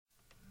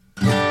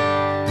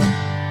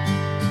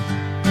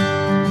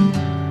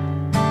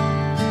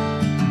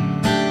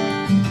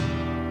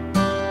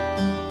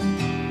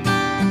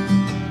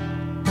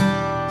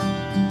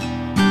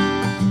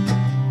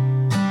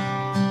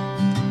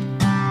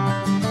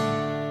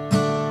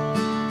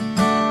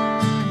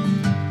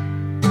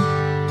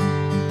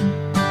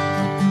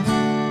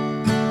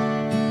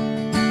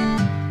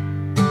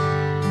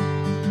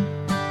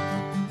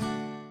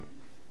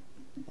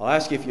I'll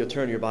ask you if you'll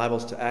turn your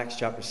Bibles to Acts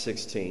chapter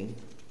 16.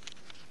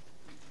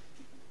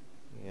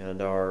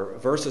 And our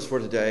verses for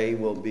today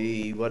will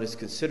be what is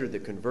considered the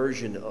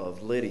conversion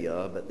of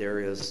Lydia, but there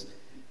is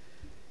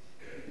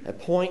a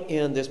point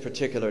in this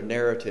particular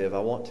narrative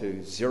I want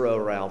to zero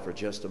around for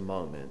just a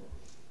moment.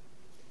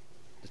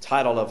 The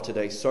title of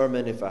today's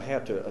sermon, if I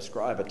had to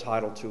ascribe a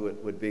title to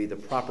it, would be The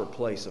Proper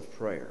Place of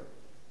Prayer.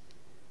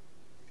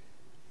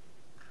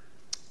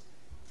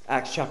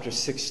 Acts chapter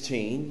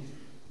 16.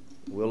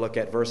 We'll look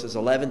at verses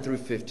 11 through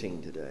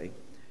 15 today.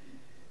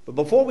 But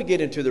before we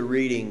get into the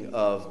reading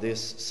of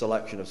this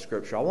selection of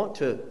Scripture, I want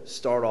to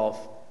start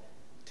off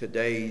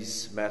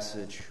today's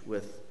message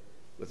with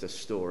a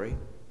story,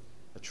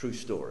 a true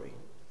story.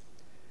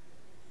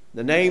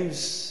 The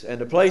names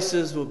and the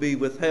places will be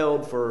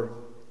withheld for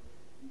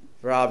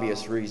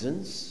obvious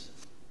reasons,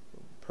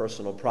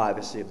 personal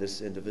privacy of this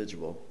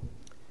individual.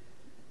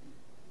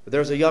 But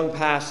there's a young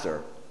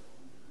pastor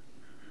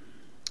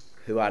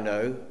who I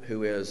know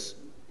who is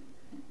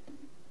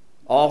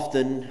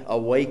often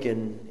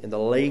awakened in the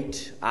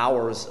late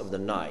hours of the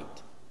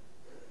night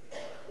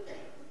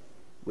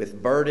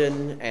with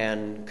burden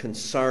and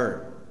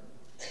concern,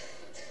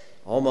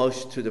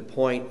 almost to the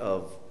point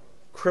of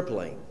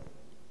crippling.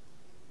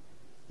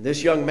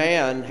 This young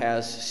man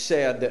has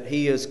said that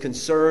he is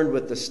concerned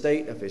with the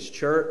state of his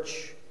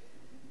church.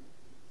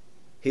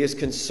 He is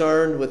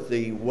concerned with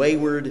the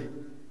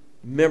wayward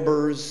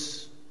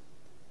members.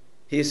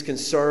 He is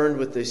concerned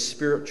with the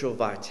spiritual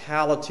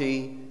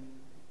vitality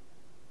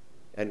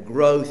and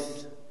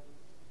growth,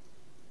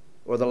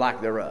 or the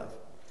lack thereof.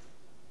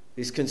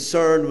 He's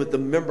concerned with the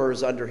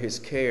members under his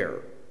care.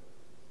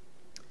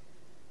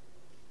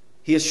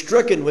 He is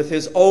stricken with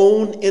his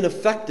own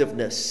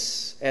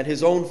ineffectiveness and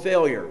his own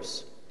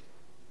failures.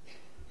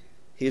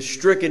 He is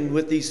stricken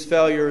with these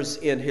failures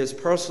in his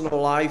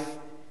personal life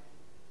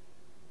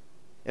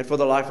and for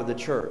the life of the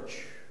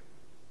church.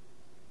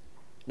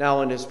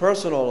 Now, in his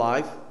personal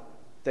life,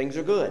 things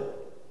are good.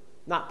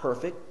 Not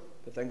perfect,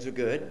 but things are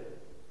good.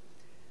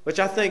 Which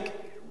I think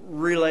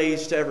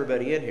relates to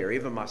everybody in here,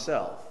 even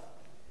myself.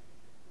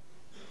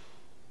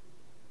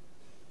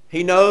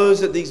 He knows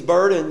that these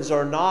burdens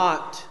are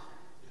not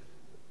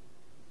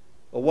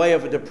a way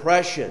of a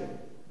depression.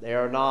 They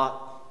are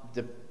not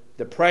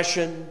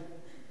depression.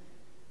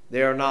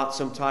 They are not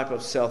some type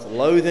of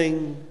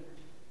self-loathing.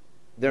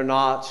 They're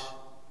not,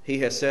 he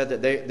has said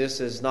that this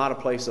is not a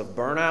place of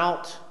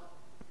burnout.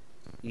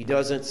 He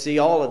doesn't see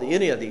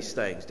any of these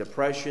things,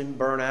 depression,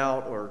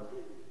 burnout, or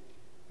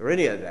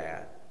any of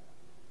that.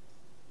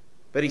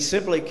 But he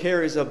simply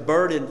carries a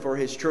burden for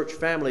his church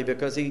family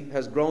because he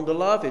has grown to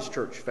love his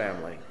church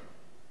family.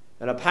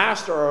 And a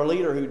pastor or a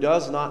leader who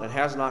does not and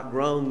has not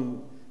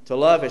grown to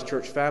love his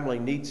church family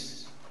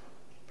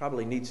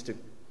probably needs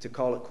to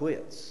call it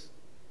quits.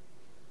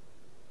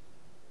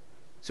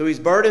 So he's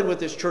burdened with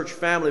his church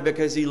family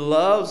because he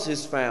loves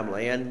his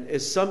family and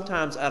is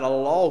sometimes at a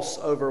loss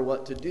over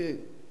what to do.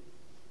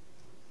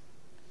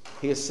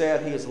 He has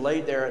said he is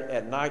laid there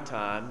at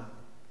nighttime,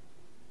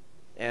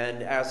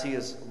 and as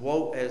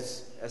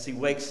he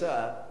wakes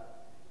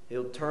up,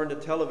 he'll turn the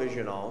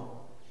television on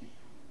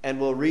and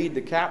will read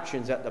the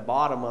captions at the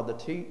bottom of the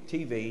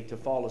TV to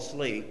fall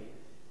asleep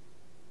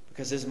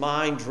because his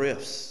mind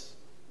drifts.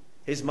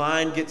 His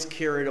mind gets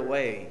carried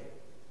away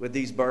with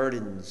these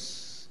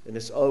burdens and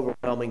this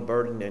overwhelming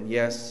burden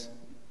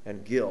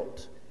and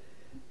guilt.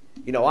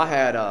 You know, I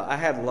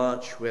had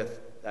lunch with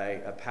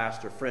a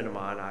pastor friend of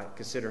mine. I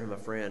consider him a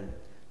friend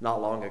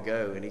not long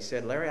ago, and he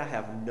said, "Larry, I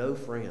have no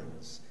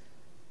friends.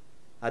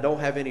 I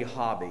don't have any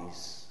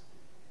hobbies."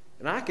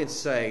 And I can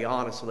say,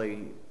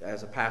 honestly,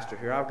 as a pastor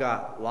here, I've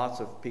got lots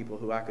of people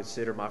who I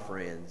consider my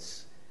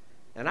friends.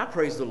 And I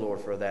praise the Lord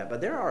for that. But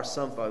there are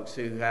some folks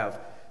who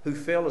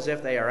feel as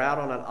if they are out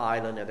on an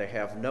island and they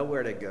have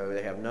nowhere to go,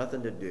 they have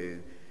nothing to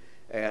do,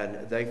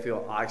 and they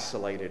feel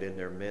isolated in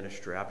their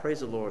ministry. I praise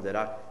the Lord that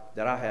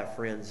I have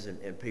friends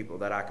and people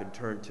that I can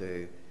turn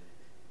to.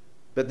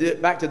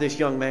 But back to this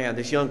young man,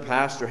 this young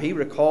pastor, he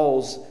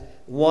recalls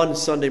one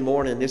Sunday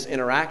morning, this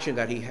interaction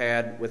that he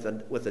had with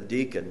a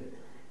deacon.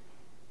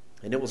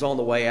 And it was on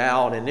the way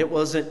out, and it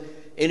wasn't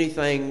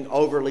anything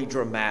overly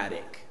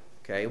dramatic.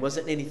 Okay, it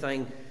wasn't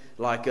anything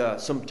like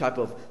some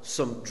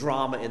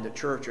drama in the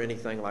church or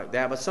anything like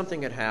that, but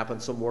something had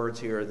happened, some words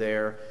here or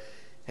there.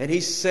 And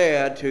he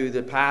said to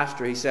the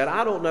pastor, he said,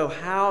 "I don't know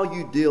how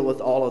you deal with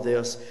all of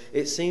this.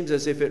 It seems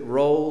as if it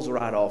rolls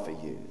right off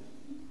of you."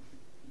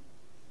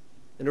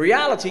 And the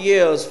reality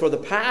is, for the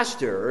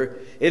pastor,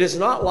 it is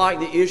not like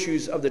the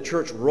issues of the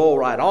church roll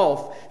right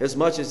off as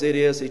much as it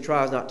is he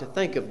tries not to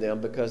think of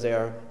them because they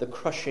are the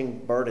crushing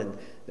burden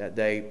that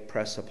they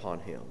press upon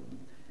him.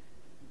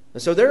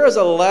 And so there is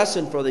a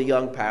lesson for the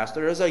young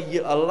pastor. There is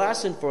a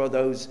lesson for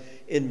those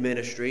in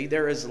ministry.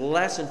 There is a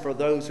lesson for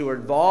those who are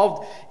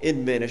involved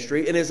in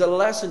ministry. It is a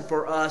lesson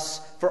for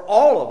us, for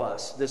all of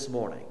us this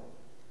morning.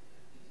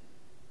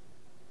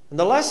 And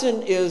the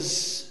lesson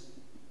is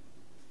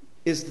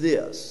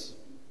this.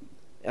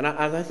 And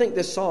I think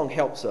this song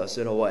helps us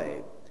in a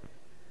way.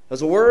 As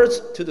the words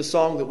to the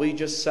song that we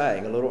just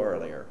sang a little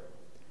earlier,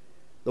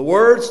 The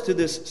words to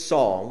this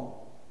song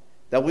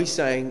that we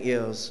sang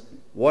is,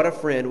 "What a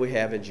friend we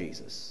have in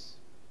Jesus."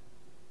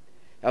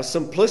 As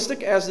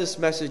simplistic as this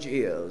message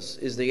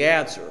is the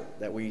answer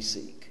that we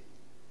seek.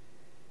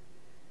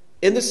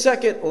 In the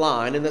second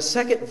line, in the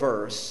second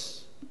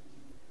verse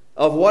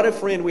of "What a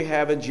friend we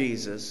have in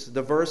Jesus,"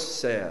 the verse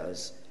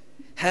says,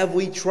 "Have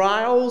we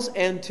trials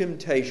and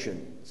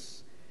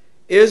temptations?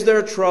 Is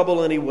there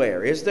trouble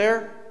anywhere?" Is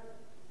there?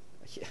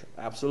 Yeah,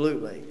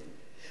 absolutely.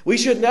 We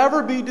should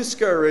never be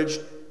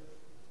discouraged.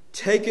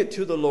 Take it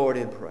to the Lord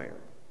in prayer.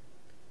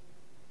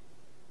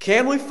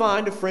 Can we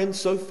find a friend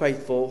so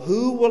faithful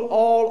who will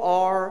all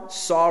our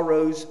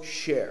sorrows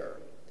share?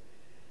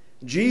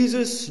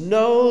 Jesus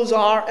knows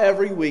our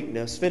every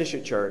weakness. Finish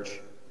it, church.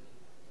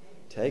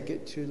 Take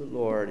it to the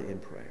Lord in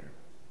prayer.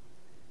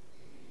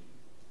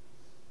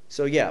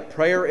 So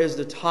prayer is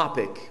the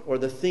topic or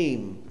the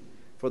theme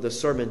for the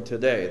sermon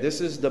today. This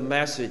is the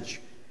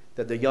message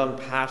that the young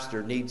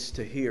pastor needs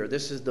to hear.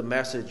 This is the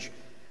message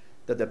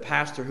that the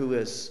pastor who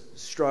is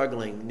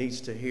struggling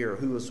needs to hear,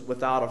 who is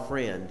without a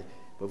friend.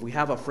 But we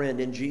have a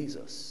friend in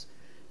Jesus.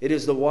 It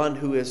is the one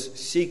who is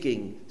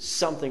seeking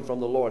something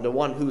from the Lord, the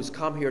one who has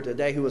come here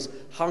today, who is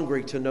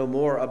hungry to know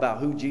more about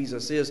who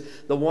Jesus is,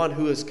 the one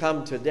who has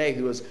come today,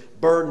 who is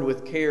burdened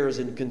with cares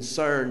and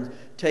concerns.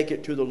 Take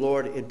it to the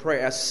Lord in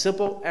prayer. As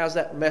simple as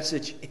that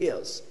message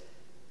is,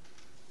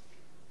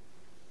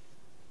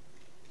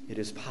 it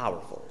is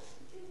powerful.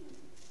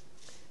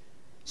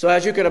 So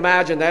as you can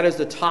imagine, that is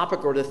the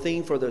topic or the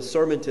theme for the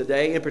sermon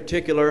today. In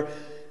particular,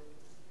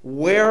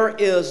 where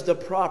is the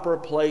proper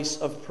place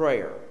of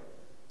prayer?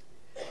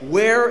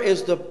 Where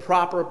is the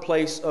proper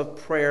place of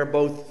prayer,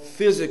 both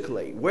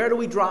physically? Where do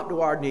we drop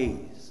to our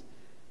knees?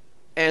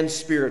 And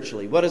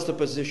spiritually? What is the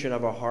position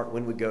of our heart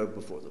when we go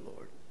before the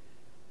Lord?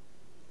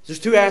 There's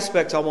two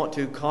aspects I want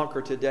to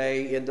conquer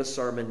today in the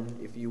sermon,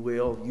 if you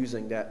will,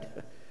 using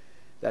that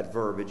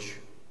verbiage,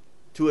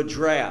 to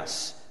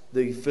address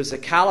the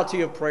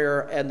physicality of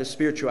prayer and the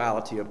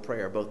spirituality of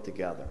prayer, both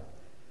together.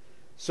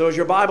 So as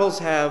your Bibles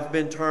have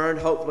been turned,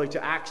 hopefully,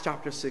 to Acts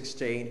chapter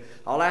 16,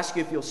 I'll ask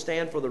you if you'll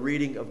stand for the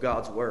reading of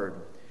God's Word.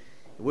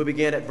 We'll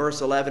begin at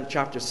verse 11,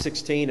 chapter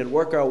 16, and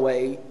work our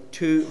way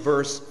to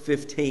verse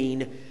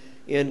 15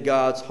 in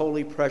God's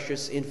holy,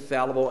 precious,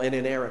 infallible, and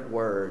inerrant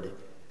Word.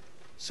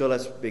 So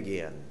let's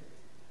begin.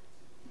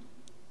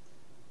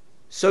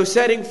 So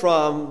setting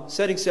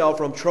sail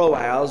from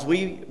Troas,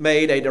 we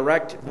made a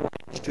direct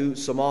voyage to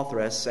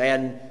Samothrace,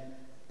 and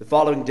the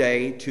following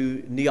day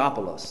to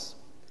Neapolis.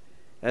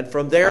 And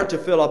from there to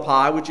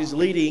Philippi, which is the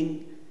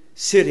leading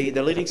city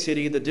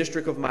of the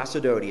district of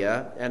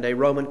Macedonia and a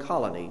Roman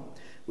colony.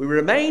 We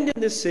remained in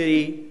this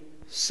city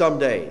some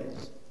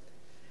days.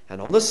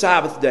 And on the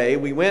Sabbath day,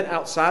 we went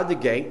outside the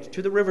gate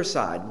to the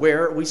riverside,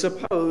 where we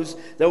supposed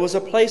there was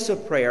a place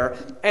of prayer,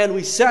 and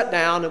we sat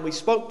down and we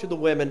spoke to the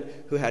women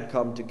who had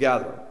come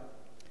together.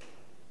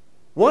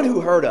 One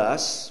who heard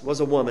us was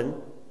a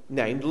woman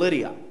named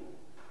Lydia,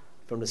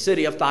 from the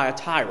city of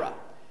Thyatira,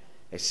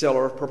 a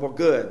seller of purple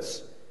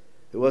goods,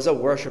 who was a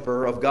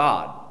worshiper of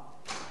God.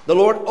 The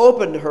Lord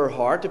opened her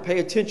heart to pay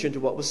attention to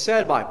what was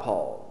said by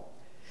Paul.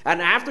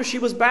 And after she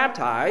was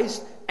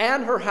baptized,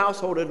 and her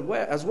household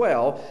as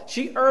well,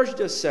 she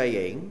urged us,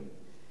 saying,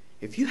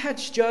 "If you had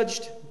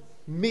judged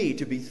me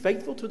to be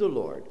faithful to the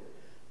Lord,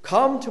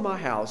 come to my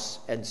house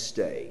and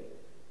stay."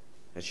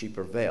 And she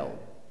prevailed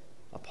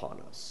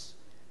upon us.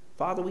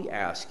 Father, we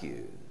ask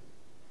you,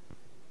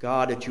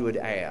 God, that you would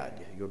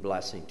add your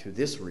blessing to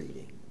this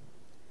reading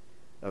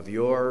of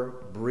your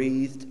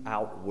breathed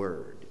out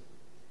word.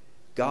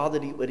 God,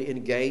 that it would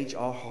engage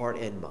our heart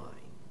and mind.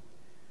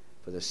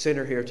 For the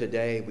sinner here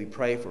today, we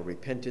pray for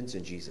repentance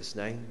in Jesus'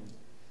 name.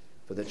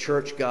 For the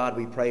church, God,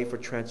 we pray for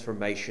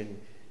transformation.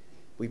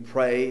 We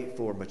pray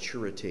for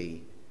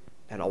maturity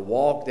and a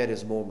walk that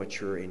is more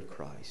mature in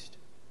Christ.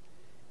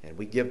 And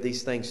we give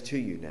these things to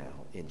you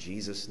now in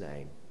Jesus'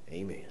 name.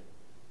 Amen.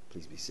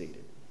 Please be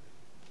seated.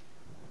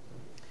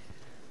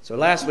 So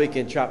last week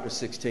in chapter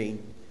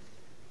 16,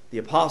 the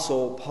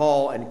Apostle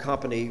Paul and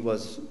company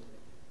was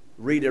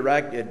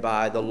redirected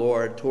by the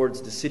Lord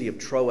towards the city of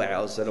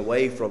Troas and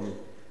away from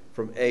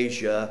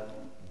Asia,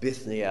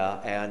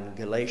 Bithynia, and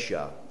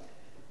Galatia.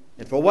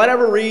 And for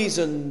whatever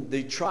reason,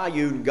 the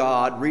triune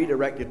God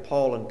redirected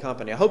Paul and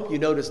company. I hope you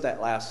noticed that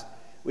last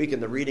week in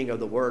the reading of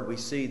the Word. We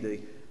see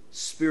the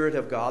Spirit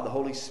of God, the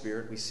Holy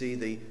Spirit. We see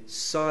the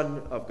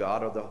Son of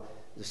God, or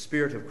the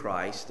Spirit of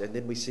Christ. And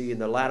then we see in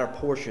the latter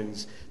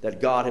portions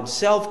that God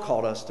himself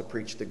called us to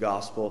preach the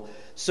gospel.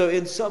 So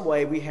in some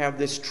way, we have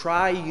this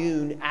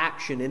triune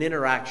action and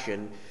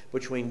interaction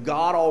between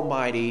God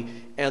Almighty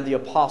and the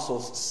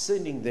apostles,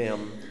 sending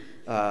them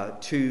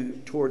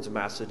towards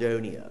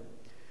Macedonia.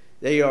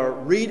 They are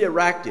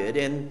redirected,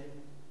 and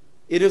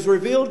it is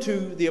revealed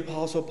to the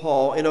Apostle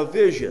Paul in a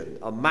vision,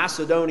 a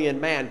Macedonian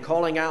man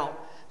calling out,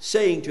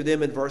 saying to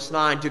them in verse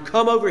 9, to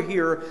come over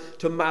here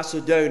to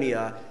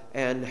Macedonia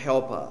and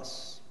help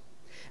us.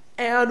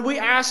 And we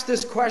ask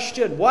this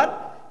question,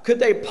 what could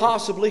they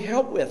possibly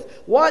help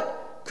with?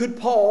 What could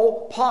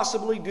Paul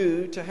possibly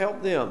do to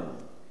help them?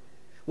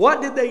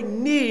 What did they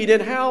need,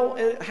 and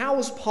how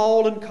was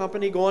Paul and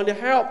company going to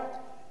help?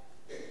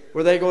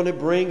 Were they going to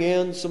bring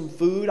in some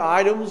food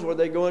items? Were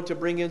they going to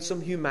bring in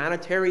some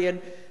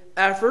humanitarian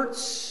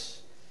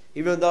efforts?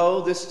 Even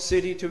though this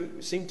city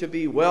seemed to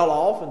be well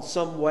off in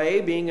some way,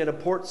 being in a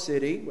port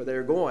city where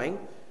they're going,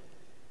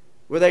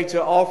 were they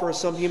to offer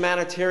some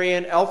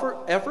humanitarian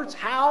efforts?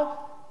 How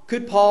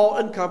could Paul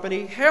and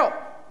company help?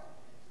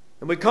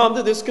 And we come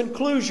to this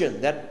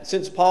conclusion that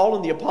since Paul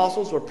and the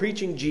apostles were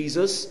preaching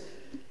Jesus,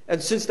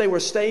 and since they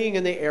were staying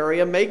in the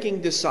area,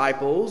 making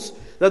disciples,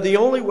 that the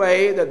only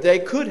way that they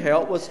could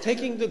help was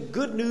taking the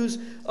good news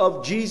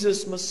of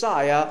Jesus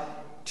Messiah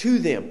to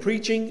them,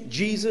 preaching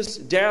Jesus'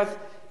 death,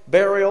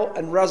 burial,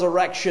 and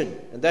resurrection,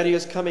 and that He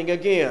is coming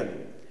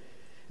again.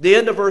 The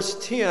end of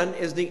verse 10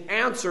 is the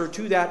answer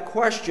to that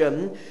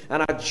question,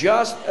 and I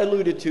just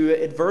alluded to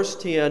it in verse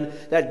 10,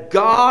 that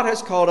God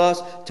has called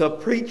us to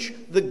preach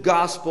the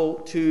gospel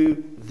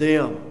to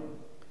them,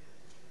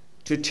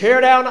 to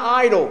tear down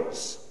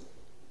idols,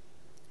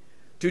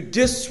 to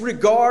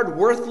disregard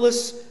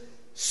worthless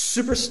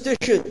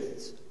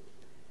superstitions.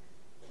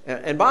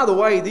 And by the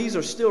way, these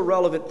are still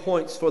relevant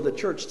points for the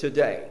church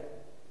today.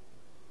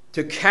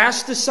 To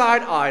cast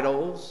aside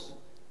idols,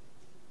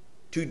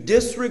 to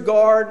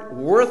disregard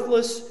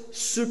worthless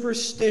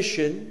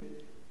superstition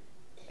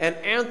and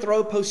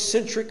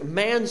anthropocentric,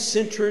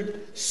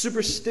 man-centered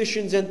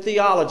superstitions and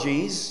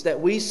theologies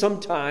that we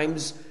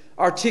sometimes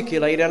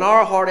articulate in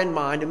our heart and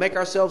mind to make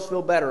ourselves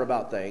feel better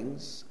about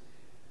things.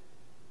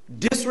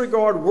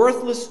 Disregard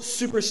worthless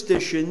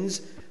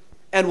superstitions,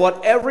 and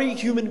what every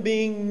human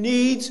being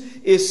needs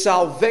is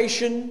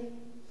salvation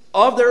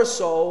of their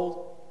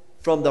soul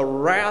from the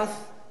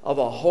wrath of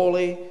a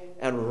holy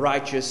and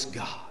righteous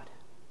God.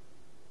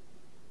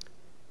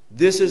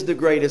 This is the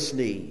greatest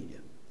need.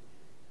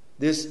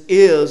 This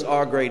is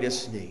our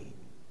greatest need.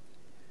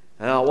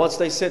 Now, once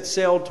they set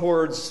sail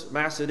towards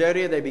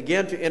Macedonia, they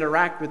began to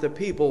interact with the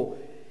people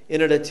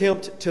in an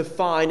attempt to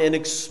find and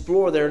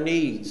explore their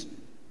needs.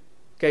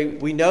 Okay,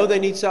 we know they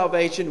need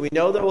salvation. We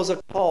know there was a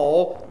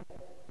call.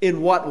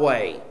 In what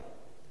way?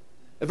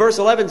 Verse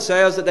 11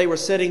 says that they were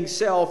setting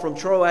sail from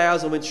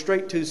Troas and went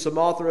straight to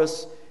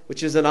Samothrace,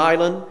 which is an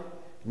island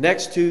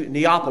next to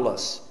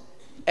Neapolis,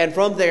 and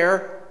from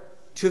there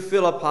to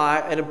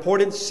Philippi, an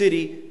important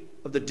city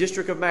of the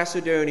district of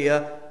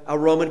Macedonia, a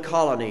Roman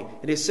colony.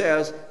 And it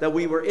says that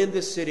we were in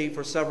this city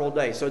for several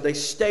days. So they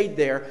stayed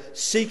there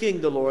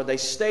seeking the Lord. They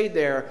stayed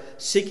there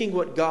seeking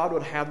what God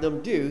would have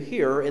them do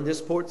here in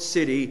this port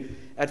city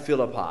at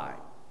Philippi.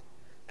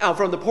 Now,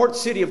 from the port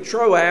city of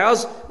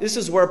Troas, this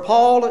is where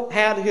Paul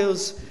had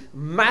his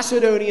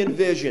Macedonian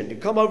vision. To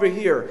come over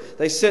here,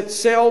 they set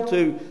sail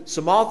to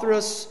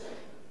Samothrace,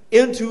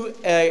 into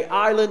an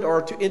island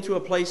or into a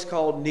place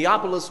called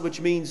Neapolis,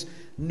 which means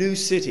new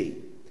city.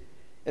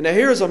 And now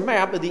here's a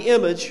map of the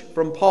image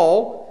from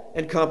Paul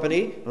and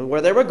company and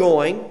where they were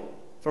going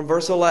from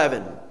verse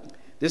 11.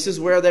 This is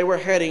where they were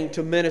heading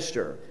to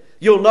minister.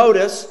 You'll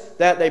notice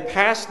that they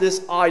passed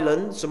this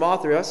island,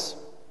 Samothrace.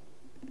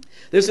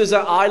 This is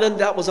an island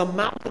that was a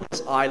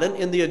mountainous island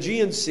in the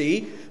Aegean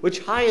Sea, which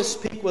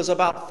highest peak was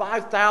about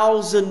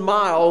 5,000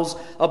 miles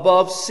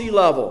above sea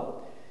level.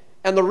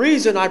 And the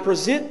reason I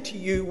present to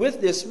you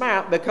with this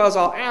map, because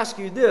I'll ask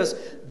you this,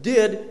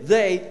 did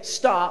they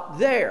stop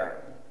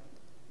there?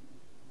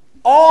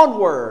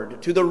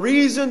 Onward to the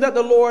reason that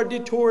the Lord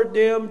detoured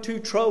them to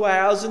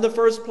Troas in the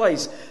first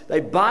place.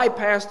 They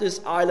bypassed this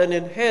island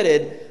and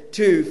headed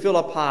to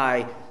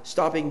Philippi,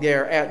 stopping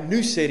there at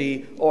New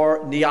City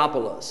or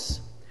Neapolis.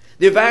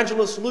 The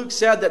evangelist Luke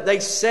said that they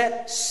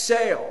set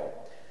sail,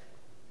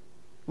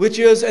 which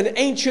is an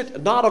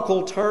ancient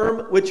nautical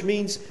term which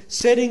means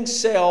setting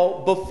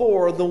sail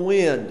before the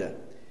wind.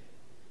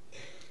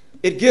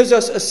 It gives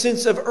us a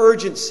sense of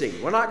urgency.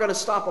 We're not going to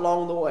stop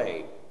along the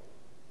way.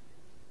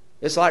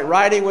 It's like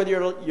riding with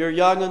your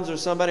young'uns or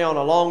somebody on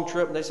a long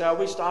trip and they say, are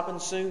we stopping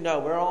soon? No,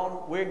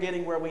 we're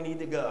getting where we need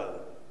to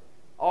go.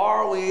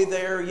 Are we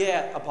there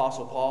yet,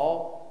 Apostle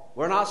Paul?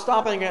 We're not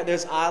stopping at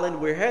this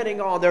island. We're heading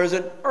on. There's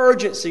an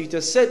urgency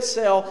to set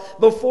sail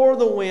before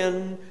the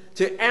wind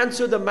to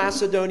answer the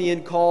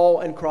Macedonian call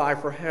and cry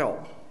for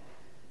help.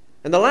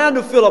 And the land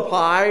of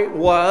Philippi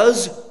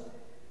was,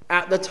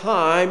 at the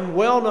time,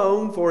 well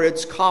known for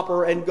its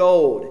copper and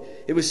gold.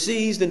 It was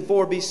seized in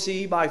 4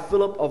 BC by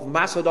Philip of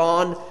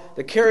Macedon,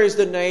 that carries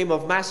the name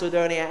of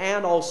Macedonia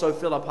and also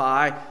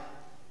Philippi.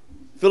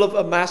 Philip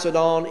of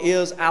Macedon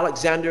is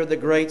Alexander the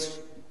Great's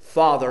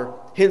father,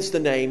 hence the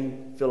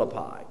name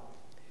Philippi.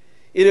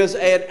 It is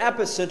an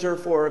epicenter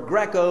for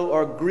Greco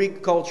or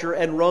Greek culture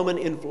and Roman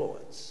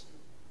influence.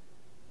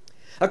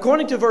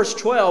 According to verse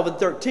 12 and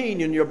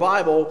 13 in your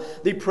Bible,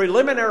 the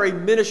preliminary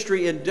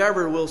ministry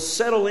endeavor will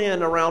settle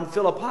in around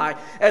Philippi,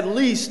 at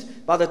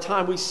least by the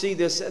time we see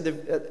this at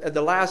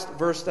the last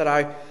verse that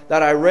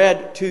I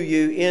read to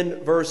you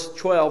in verse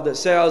 12, that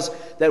says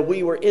that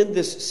we were in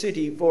this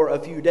city for a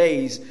few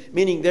days,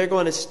 meaning they're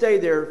going to stay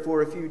there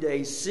for a few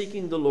days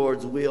seeking the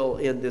Lord's will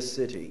in this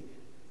city.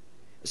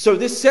 So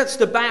this sets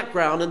the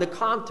background and the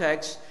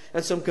context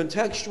and some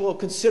contextual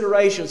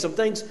considerations, some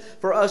things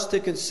for us to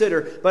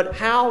consider. But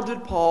how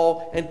did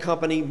Paul and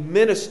company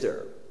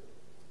minister?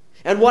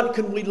 And what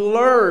can we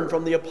learn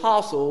from the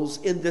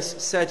apostles in this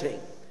setting?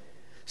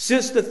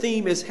 Since the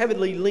theme is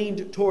heavily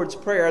leaned towards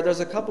prayer, there's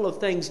a couple of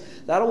things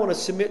that I want to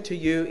submit to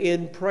you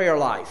in prayer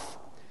life.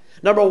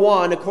 Number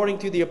one, according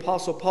to the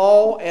Apostle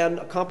Paul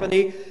and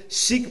company,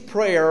 seek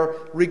prayer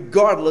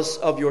regardless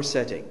of your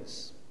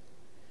settings.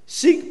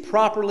 Seek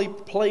properly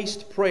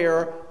placed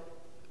prayer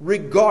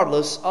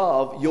regardless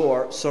of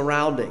your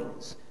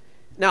surroundings.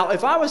 Now,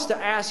 if I was to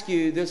ask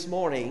you this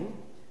morning,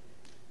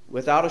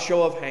 without a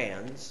show of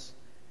hands,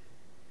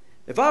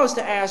 if I was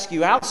to ask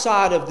you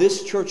outside of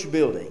this church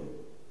building,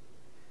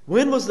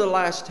 when was the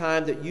last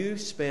time that you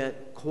spent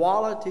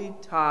quality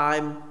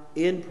time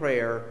in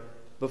prayer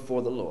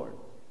before the Lord?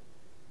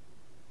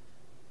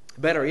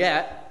 Better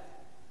yet,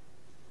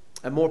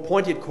 a more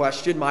pointed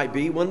question might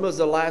be, when was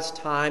the last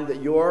time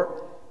that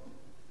your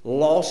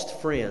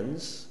lost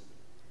friends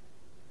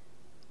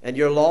and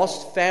your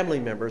lost family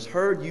members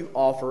heard you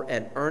offer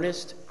an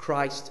earnest,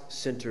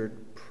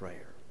 Christ-centered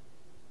prayer?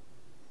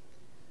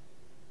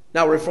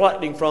 Now,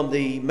 reflecting from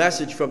the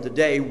message from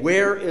today,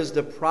 where is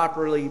the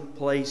properly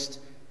placed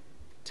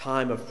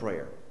time of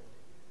prayer?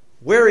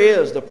 Where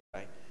is the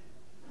prayer?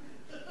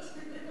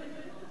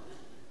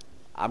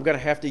 I'm going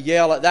to have to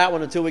yell at that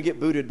one until we get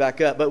booted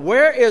back up. But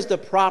where is the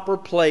proper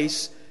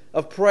place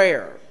of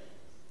prayer?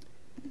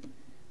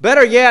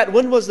 Better yet,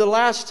 when was the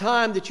last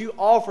time that you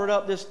offered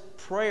up this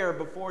prayer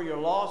before your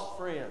lost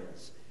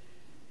friends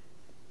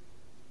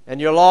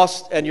and your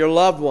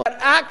loved ones? And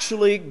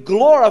actually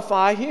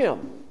glorify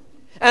Him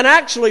and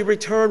actually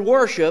return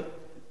worship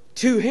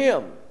to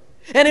Him.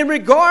 And in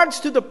regards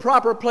to the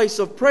proper place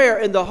of prayer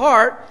in the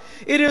heart,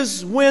 it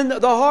is when the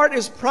heart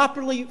is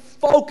properly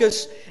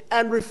focused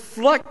and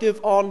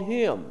reflective on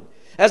Him.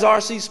 As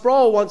R.C.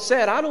 Sproul once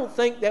said, I don't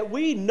think that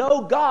we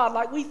know God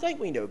like we think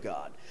we know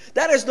God.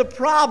 That is the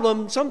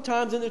problem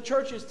sometimes in the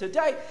churches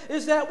today,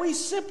 is that we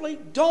simply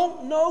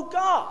don't know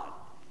God.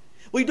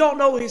 We don't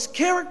know His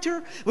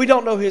character. We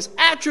don't know His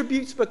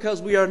attributes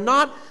because we are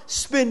not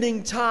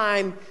spending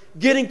time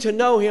getting to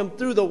know Him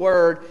through the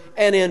Word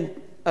and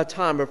in a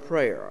time of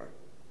prayer.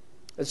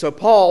 And so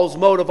Paul's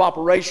mode of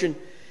operation,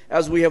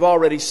 as we have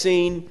already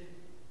seen,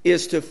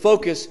 is to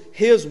focus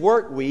his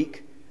work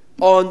week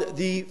on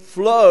the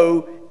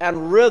flow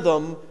and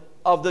rhythm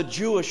of the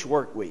Jewish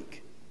work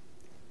week.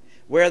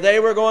 Where they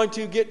were going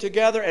to get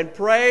together and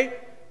pray,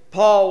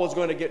 Paul was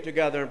going to get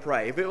together and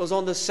pray. If it was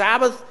on the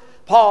Sabbath,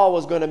 Paul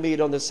was going to meet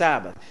on the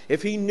Sabbath.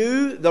 If he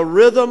knew the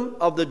rhythm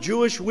of the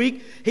Jewish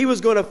week, he was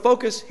going to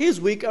focus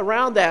his week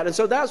around that. And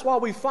so that's why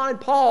we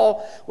find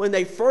Paul, when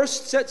they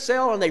first set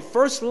sail and they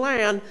first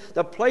land,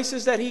 the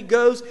places that he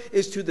goes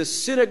is to the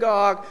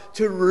synagogue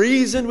to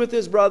reason with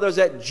his brothers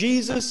that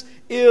Jesus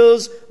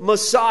is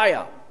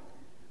Messiah.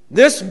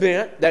 This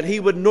meant that he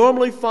would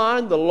normally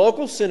find the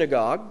local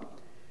synagogue.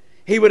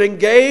 He would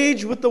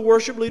engage with the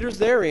worship leaders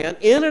therein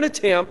in an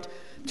attempt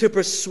to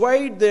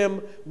persuade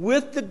them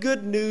with the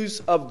good news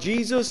of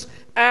Jesus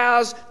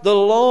as the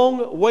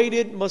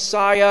long-awaited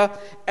Messiah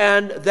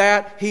and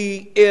that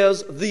He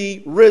is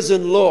the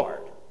risen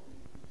Lord.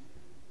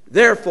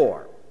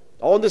 Therefore,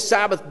 on the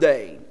Sabbath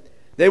day,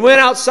 they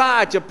went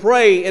outside to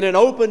pray in an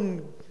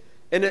open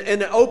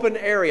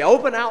area,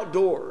 open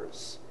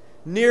outdoors,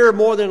 near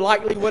more than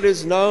likely what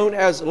is known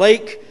as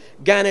Lake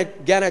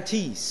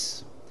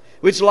Ganatis,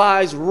 which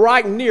lies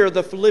right near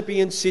the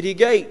Philippian city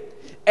gate.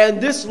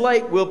 And this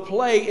lake will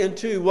play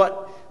into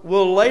what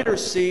we'll later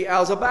see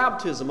as a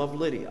baptism of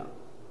Lydia.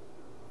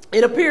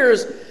 It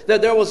appears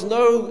that there was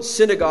no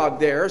synagogue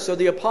there, so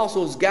the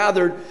apostles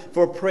gathered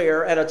for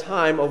prayer at a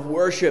time of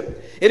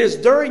worship. It is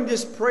during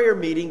this prayer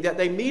meeting that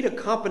they meet a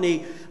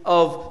company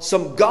of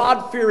some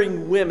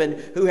God-fearing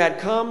women who had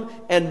come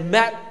and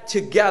met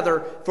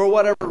together for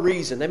whatever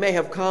reason. They may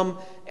have come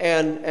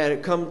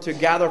and come to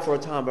gather for a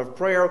time of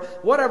prayer.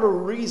 Whatever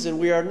reason,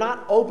 we are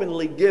not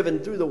openly given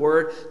through the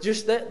Word,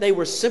 just that they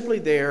were simply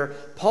there.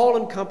 Paul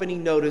and company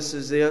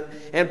notices it,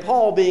 and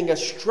Paul, being a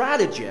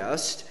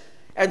strategist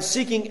and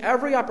seeking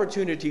every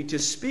opportunity to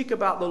speak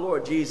about the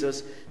Lord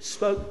Jesus,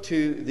 spoke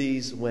to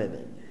these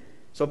women.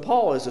 So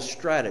Paul is a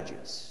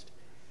strategist.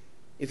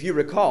 If you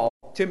recall,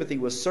 Timothy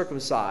was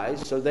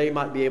circumcised so they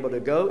might be able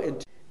to go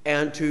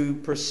and to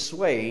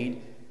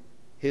persuade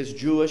his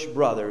Jewish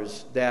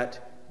brothers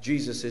that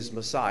Jesus is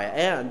Messiah,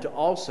 and to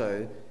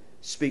also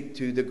speak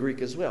to the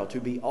Greek as well, to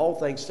be all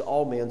things to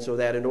all men, so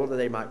that in order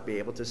they might be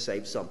able to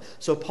save some.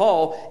 So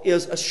Paul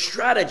is a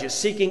strategist,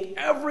 seeking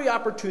every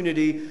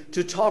opportunity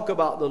to talk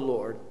about the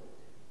Lord.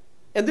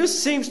 And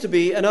this seems to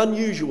be an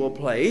unusual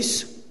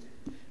place,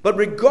 But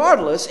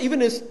regardless,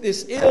 even if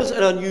this is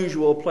an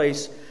unusual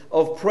place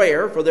of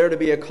prayer, for there to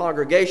be a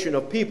congregation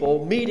of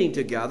people meeting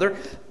together,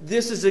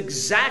 this is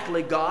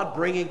exactly God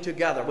bringing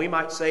together. We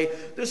might say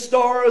the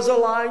stars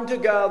aligned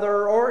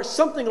together or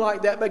something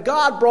like that, but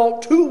God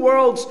brought two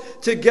worlds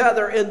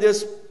together in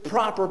this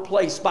proper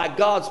place by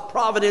God's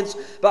providence,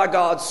 by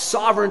God's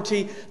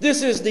sovereignty.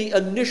 This is the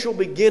initial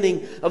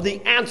beginning of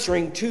the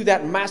answering to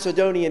that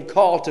Macedonian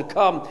call to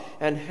come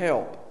and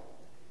help.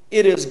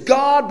 It is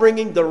God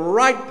bringing the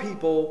right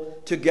people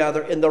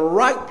together in the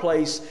right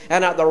place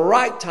and at the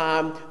right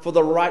time for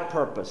the right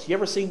purpose. You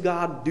ever seen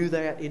God do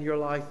that in your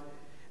life?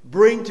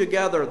 Bring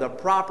together the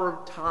proper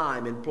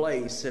time and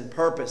place and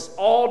purpose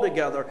all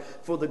together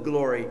for the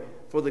glory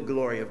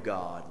of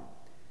God.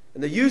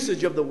 And the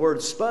usage of the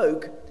word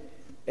spoke,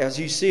 as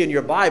you see in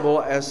your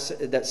Bible,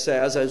 that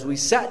says, as we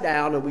sat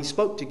down and we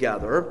spoke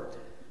together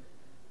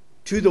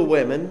to the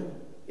women.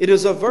 It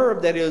is a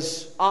verb that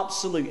is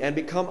obsolete and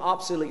become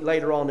obsolete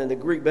later on in the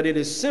Greek, but it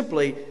is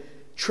simply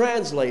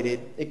translated,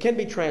 it can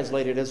be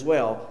translated as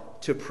well,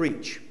 to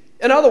preach.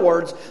 In other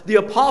words, the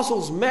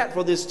apostles met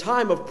for this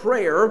time of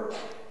prayer,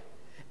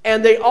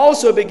 and they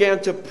also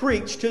began to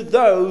preach to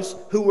those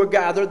who were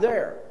gathered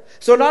there.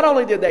 So not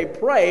only did they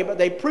pray, but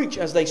they preached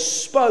as they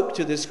spoke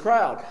to this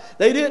crowd.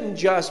 They didn't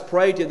just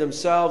pray to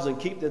themselves and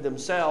keep to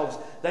themselves.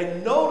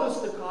 They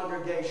noticed the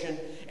congregation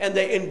and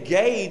they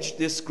engaged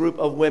this group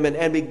of women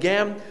and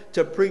began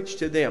to preach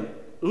to them.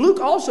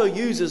 Luke also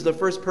uses the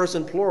first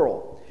person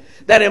plural.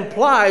 That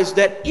implies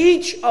that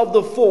each of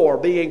the four,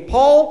 being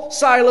Paul,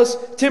 Silas,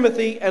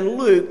 Timothy, and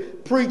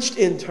Luke, preached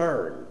in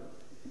turn.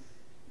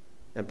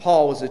 And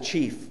Paul was the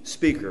chief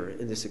speaker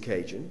in this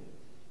occasion.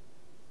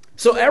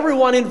 So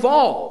everyone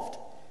involved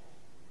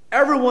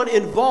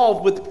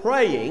with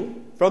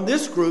praying from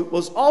this group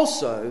was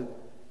also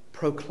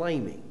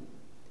proclaiming.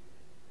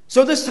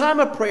 So this time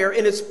of prayer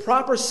in its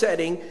proper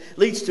setting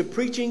leads to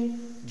preaching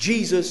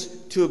Jesus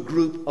to a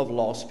group of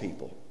lost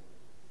people.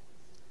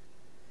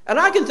 And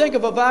I can think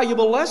of a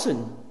valuable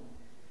lesson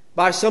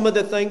by some of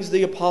the things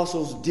the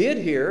apostles did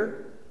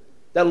here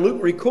that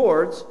Luke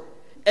records,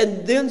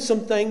 and then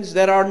some things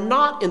that are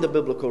not in the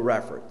biblical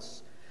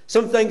reference.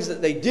 Some things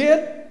that they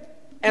did,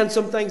 and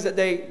some things that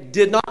they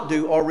did not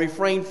do or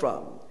refrain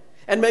from.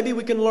 And maybe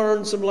we can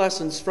learn some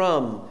lessons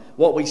from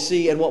what we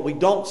see and what we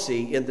don't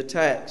see in the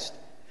text.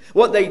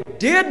 What they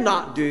did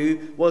not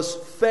do was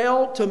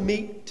fail to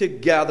meet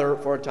together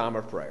for a time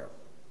of prayer.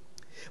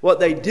 What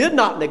they did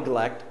not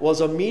neglect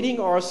was a meeting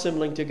or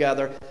assembling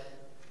together.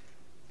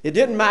 It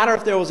didn't matter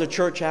if there was a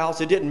church house.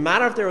 It didn't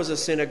matter if there was a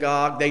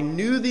synagogue. They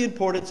knew the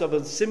importance of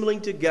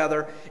assembling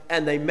together,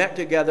 and they met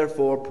together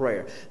for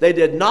prayer. They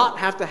did not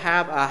have to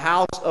have a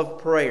house of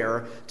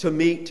prayer to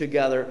meet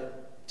together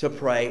to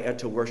pray and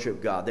to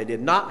worship God. They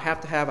did not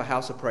have to have a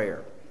house of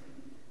prayer.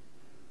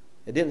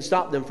 It didn't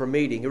stop them from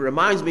meeting. It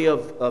reminds me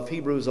of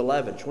Hebrews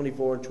 11,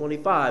 24 and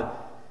 25,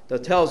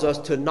 that tells us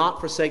to not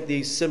forsake the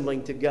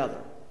assembling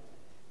together.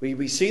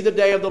 We see the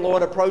day of the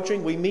Lord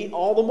approaching. We meet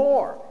all the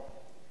more.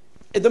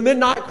 The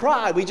midnight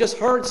cry we just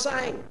heard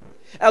sang.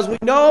 As we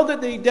know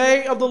that the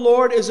day of the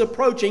Lord is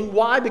approaching.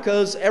 Why?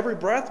 Because every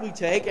breath we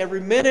take,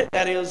 every minute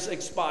that is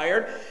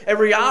expired,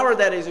 every hour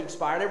that is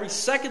expired, every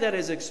second that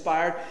is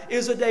expired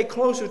is a day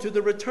closer to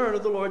the return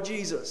of the Lord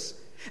Jesus.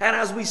 And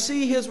as we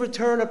see His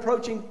return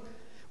approaching,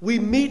 we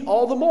meet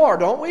all the more,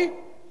 don't we?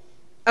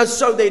 And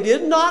so they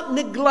did not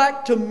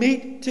neglect to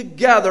meet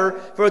together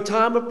for a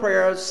time of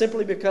prayer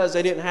simply because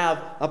they didn't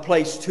have a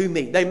place to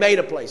meet. They made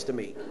a place to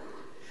meet.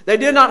 They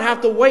did not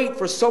have to wait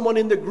for someone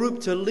in the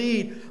group to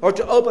lead or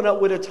to open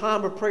up with a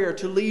time of prayer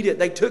to lead it.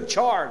 They took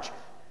charge.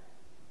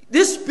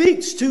 This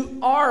speaks to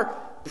our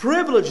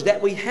privilege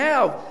that we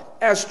have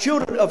as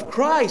children of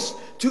Christ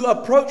to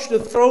approach the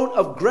throne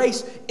of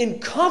grace in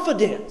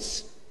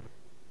confidence.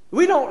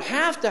 We don't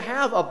have to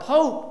have a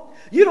pope.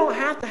 You don't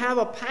have to have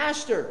a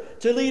pastor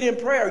to lead in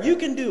prayer. You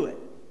can do it.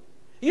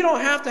 You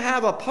don't have to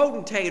have a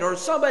potentate or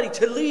somebody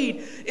to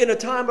lead in a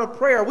time of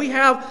prayer. We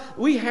have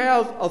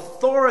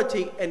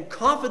authority and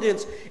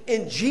confidence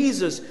in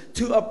Jesus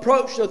to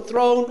approach the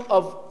throne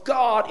of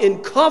God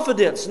in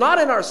confidence, not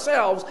in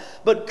ourselves,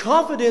 but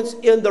confidence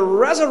in the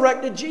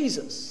resurrected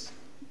Jesus.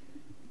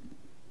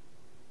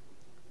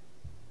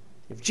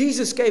 If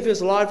Jesus gave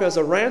His life as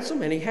a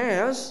ransom, and He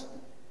has,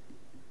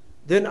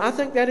 then I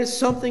think that is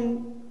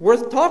something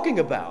worth talking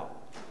about.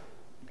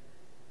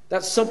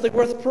 That's something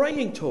worth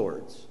praying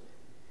towards.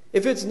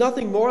 If it's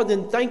nothing more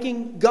than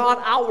thanking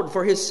God outward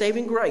for His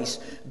saving grace.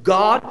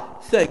 God,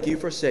 thank You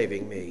for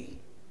saving me.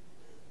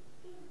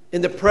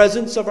 In the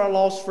presence of our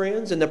lost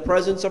friends, in the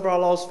presence of our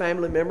lost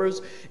family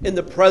members, in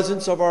the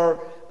presence of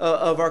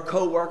our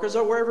co-workers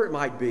or wherever it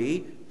might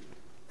be,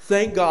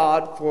 thank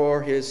God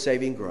for His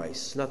saving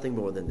grace. Nothing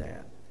more than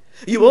that.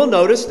 You will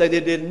notice that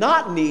they did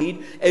not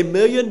need $1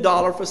 million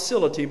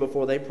facility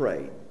before they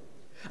prayed.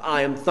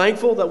 I am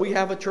thankful that we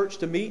have a church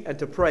to meet and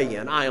to pray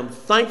in. I am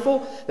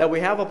thankful that we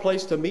have a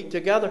place to meet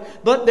together.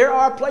 But there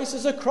are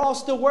places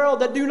across the world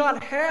that do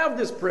not have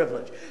this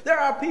privilege. There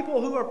are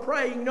people who are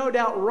praying, no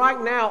doubt,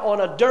 right now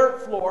on a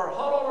dirt floor,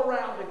 huddled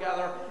around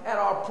together, and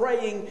are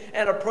praying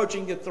and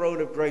approaching the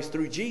throne of grace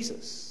through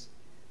Jesus.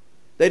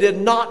 They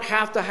did not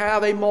have to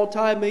have a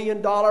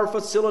multi-million-dollar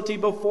facility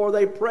before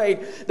they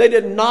prayed. They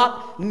did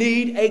not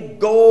need a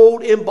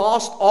gold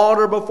embossed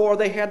altar before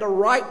they had the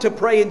right to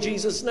pray in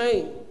Jesus'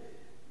 name.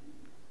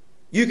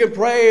 You can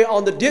pray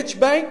on the ditch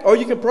bank or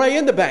you can pray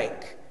in the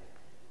bank.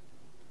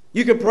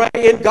 You can pray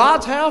in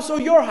God's house or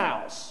your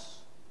house.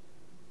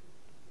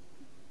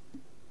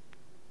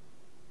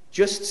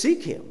 Just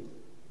seek Him.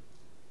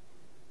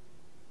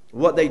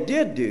 What they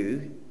did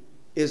do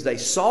is they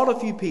sought a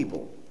few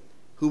people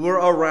who were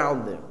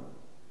around them,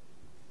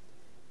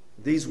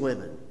 these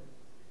women,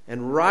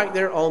 and right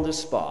there on the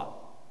spot,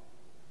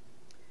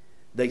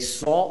 they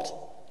sought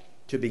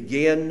to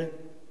begin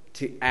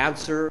to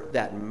answer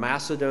that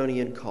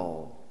Macedonian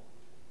call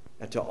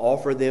and to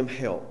offer them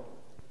help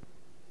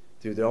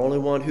through the only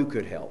one who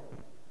could help,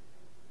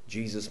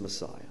 Jesus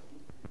Messiah.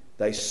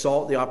 They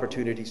sought the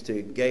opportunities to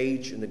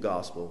engage in the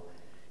gospel,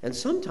 and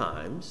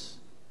sometimes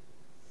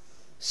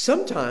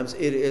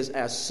it is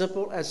as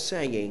simple as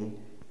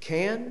saying,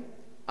 "Can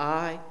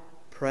I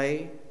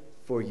pray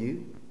for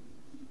you?"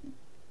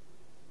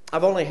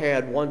 I've only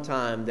had one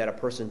time that a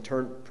person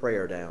turned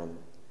prayer down.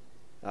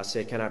 I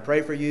said, "Can I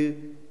pray for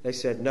you?" They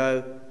said,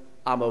 "No,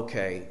 I'm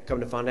okay." Come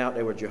to find out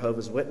they were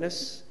Jehovah's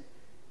Witness.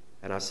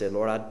 And I said,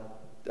 "Lord,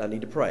 I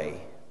need to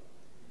pray."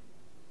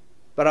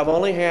 But I've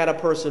only had a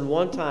person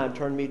one time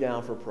turn me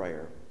down for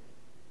prayer.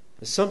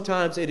 And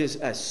sometimes it is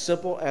as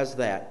simple as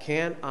that.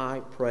 Can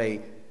I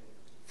pray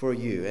for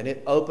you? And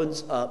it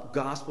opens up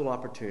gospel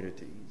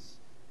opportunities.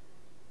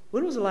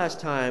 When was the last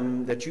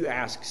time that you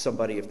asked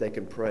somebody if they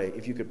can pray,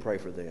 if you could pray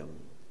for them?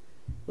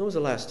 When was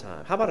the last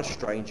time? How about a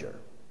stranger?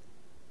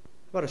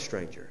 How about a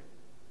stranger?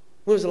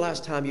 When was the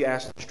last time you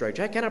asked a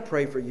stranger, "Hey, can I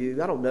pray for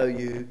you? I don't know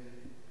you."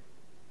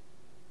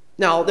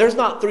 Now, there's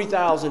not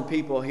 3,000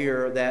 people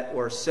here that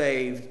were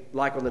saved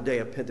like on the day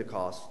of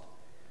Pentecost.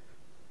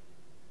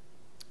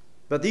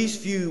 But these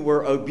few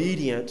were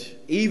obedient,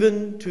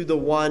 even to the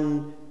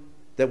one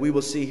that we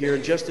will see here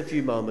in just a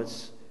few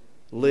moments,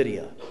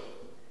 Lydia.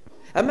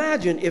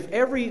 Imagine if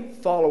every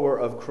follower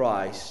of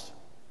Christ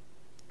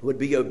would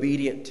be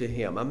obedient to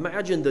Him.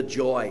 Imagine the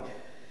joy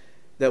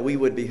that we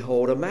would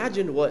behold.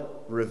 Imagine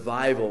what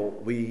revival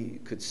we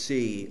could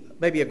see.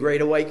 Maybe a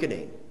great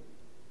awakening,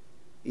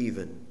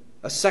 even.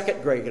 A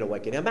second great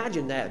awakening.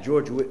 Imagine that,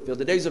 George Whitefield.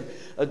 The days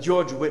of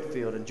George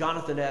Whitefield and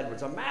Jonathan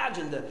Edwards.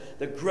 Imagine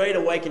the great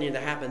awakening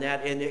that happened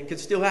that, and it could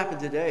still happen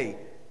today.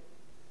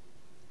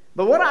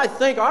 But what I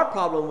think our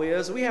problem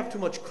is, we have too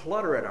much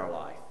clutter in our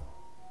life.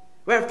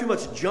 We have too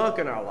much junk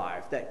in our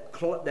life that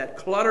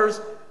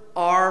clutters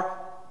our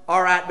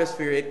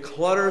atmosphere. It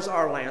clutters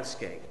our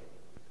landscape.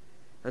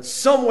 And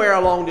somewhere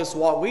along this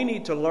walk, we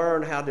need to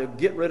learn how to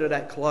get rid of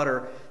that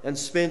clutter and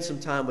spend some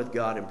time with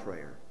God in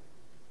prayer.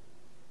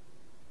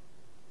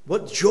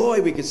 What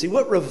joy we can see.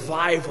 What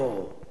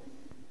revival.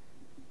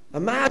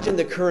 Imagine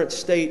the current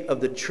state of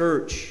the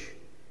church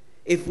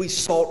if we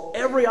sought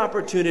every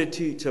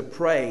opportunity to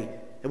pray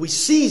and we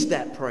seized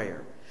that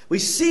prayer. We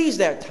seized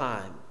that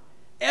time.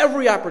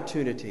 Every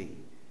opportunity.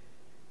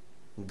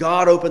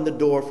 God opened the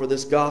door for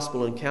this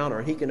gospel encounter,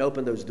 and He can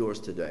open those doors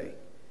today.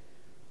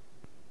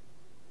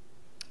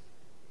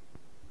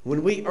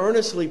 When we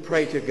earnestly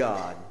pray to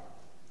God,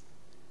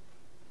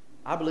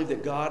 I believe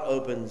that God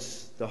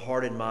opens the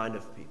heart and mind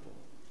of people.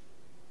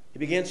 He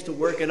begins to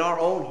work in our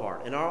own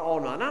heart, in our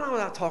own mind. I'm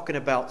not talking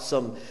about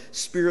some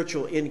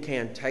spiritual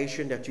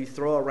incantation that you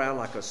throw around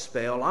like a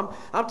spell.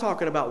 I'm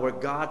talking about where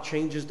God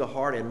changes the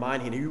heart and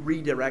mind and He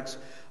redirects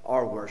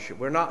our worship.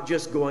 We're not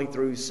just going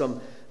through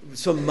some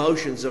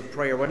motions of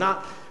prayer. We're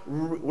not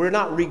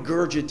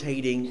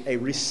regurgitating a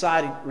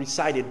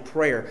recited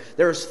prayer.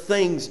 There's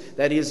things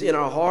that is in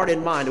our heart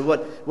and mind,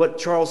 what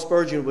Charles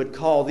Spurgeon would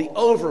call the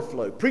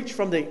overflow. Preach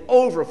from the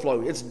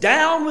overflow. It's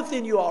down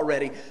within you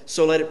already,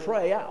 so let it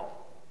pray out.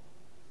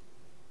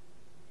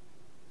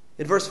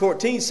 In verse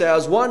 14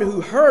 says, "One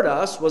who heard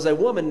us was a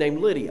woman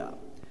named Lydia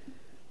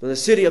from the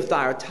city of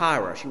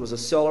Thyatira. She was a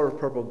seller of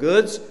purple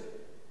goods.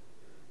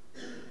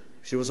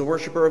 She was a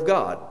worshiper of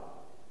God.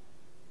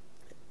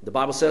 The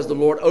Bible says the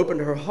Lord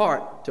opened her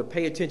heart to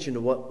pay attention to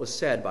what was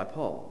said by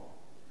Paul."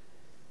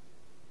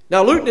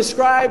 Now Luke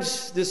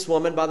describes this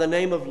woman by the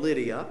name of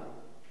Lydia,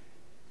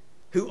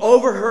 who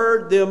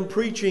overheard them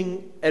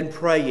preaching and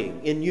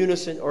praying in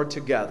unison or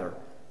together.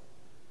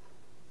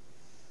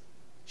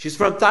 She's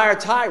from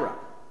Thyatira,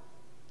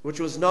 which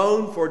was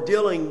known for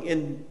dealing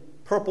in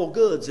purple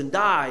goods and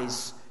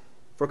dyes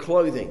for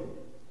clothing.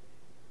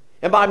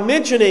 And by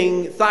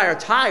mentioning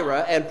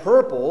Thyatira and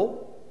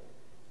purple,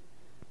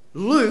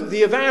 Luke,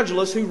 the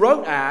evangelist who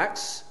wrote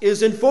Acts,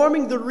 is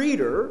informing the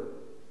reader,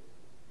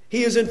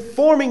 he is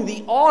informing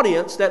the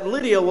audience that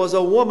Lydia was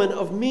a woman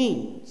of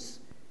means.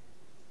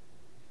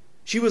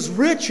 She was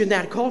rich in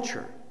that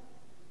culture.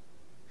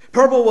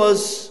 Purple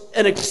was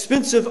an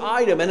expensive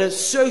item and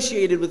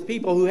associated with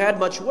people who had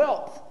much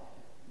wealth.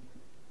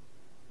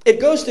 It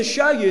goes to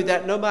show you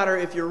that no matter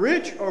if you're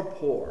rich or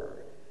poor,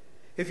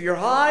 if you're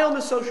high on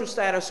the social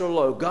status or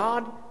low,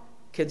 God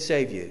can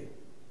save you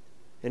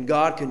and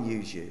God can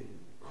use you.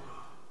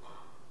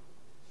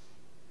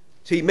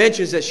 So he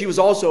mentions that she was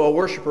also a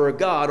worshiper of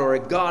God or a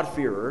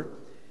God-fearer,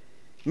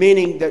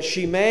 meaning that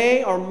she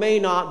may or may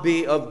not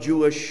be of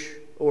Jewish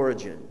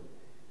origin.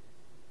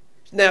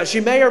 Now, she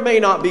may or may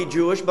not be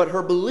Jewish, but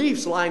her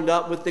beliefs lined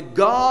up with the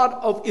God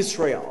of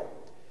Israel,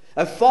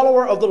 a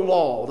follower of the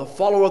law, the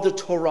follower of the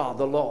Torah,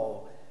 the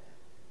law.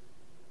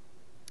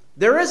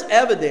 There is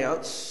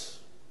evidence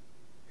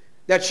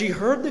that she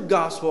heard the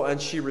gospel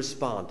and she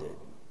responded.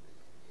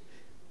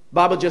 The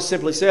Bible just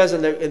simply says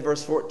in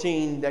verse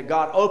 14 that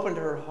God opened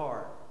her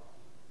heart.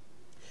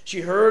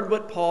 She heard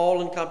what Paul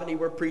and company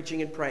were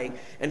preaching and praying,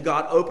 and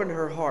God opened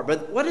her heart.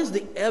 But what is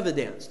the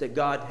evidence that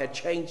God had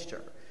changed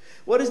her?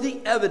 What is the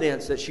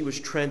evidence that she was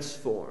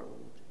transformed?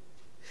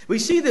 We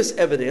see this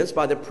evidence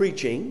by the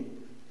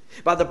preaching,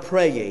 by the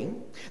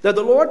praying, that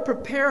the Lord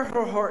prepared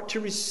her heart to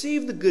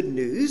receive the good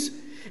news,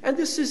 and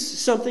this is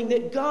something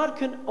that God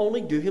can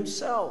only do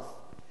himself.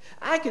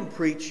 I can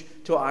preach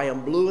till I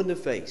am blue in the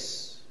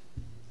face.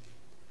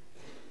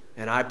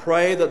 And I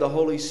pray that the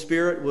Holy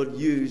Spirit would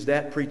use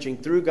that preaching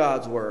through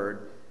God's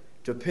Word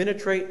to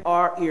penetrate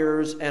our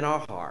ears and our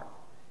heart,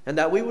 and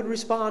that we would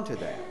respond to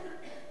that.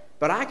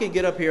 But I can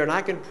get up here and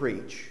I can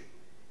preach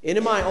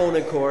in my own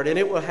accord, and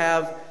it will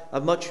have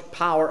as much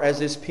power as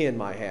this pen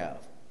might have.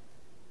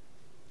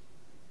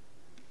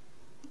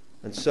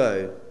 And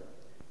so,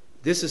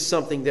 this is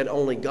something that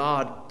only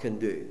God can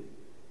do.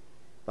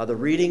 By the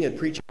reading and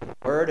preaching of the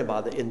Word, and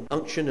by the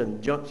unction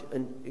and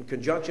in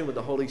conjunction with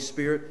the Holy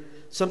Spirit,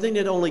 something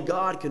that only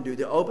God can do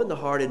to open the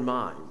heart and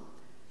mind.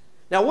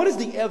 Now, what is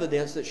the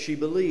evidence that she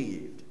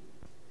believed?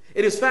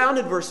 It is found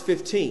in verse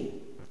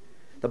 15.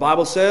 The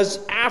Bible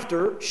says,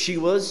 after she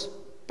was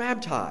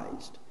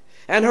baptized,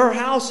 and her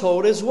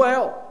household as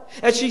well.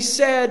 And she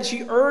said,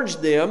 she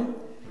urged them,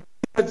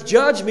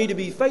 judge me to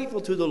be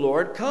faithful to the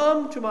Lord.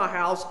 Come to my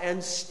house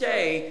and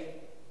stay.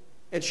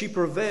 And she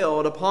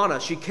prevailed upon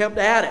us. She kept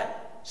at it.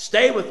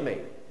 Stay with me.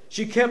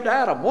 She kept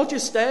at him. Won't you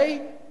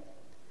stay?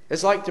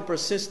 It's like the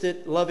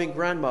persistent, loving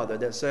grandmother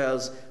that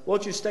says,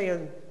 won't you stay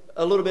in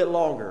a little bit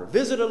longer?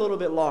 Visit a little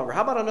bit longer.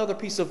 How about another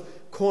piece of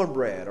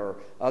cornbread or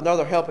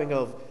another helping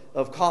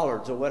of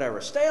collards or whatever?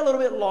 Stay a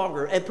little bit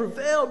longer, and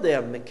prevailed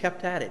them and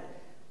kept at it.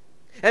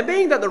 And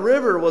being that the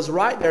river was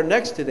right there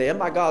next to them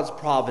by God's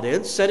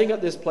providence, setting up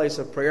this place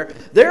of prayer,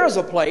 there is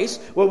a place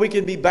where we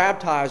can be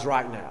baptized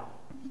right now.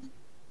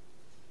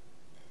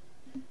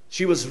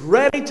 She was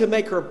ready to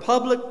make her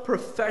public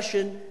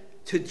profession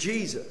to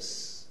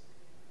Jesus.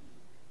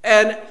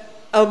 And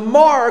a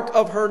mark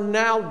of her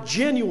now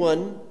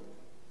genuine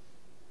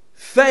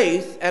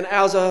faith, and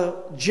as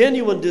a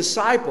genuine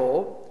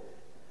disciple,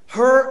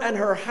 her and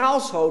her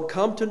household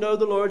come to know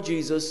the Lord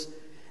Jesus,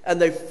 and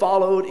they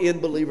followed in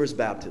believers'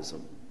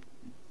 baptism.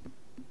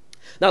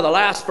 Now, the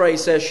last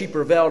phrase says, she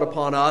prevailed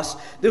upon us.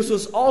 This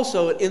was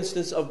also an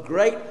instance of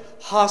great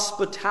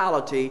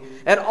hospitality,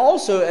 and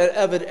also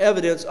an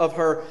evidence of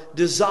her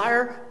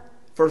desire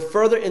for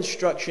further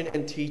instruction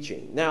and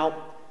teaching.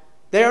 Now,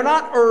 they are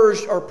not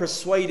urged or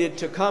persuaded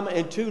to come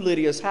into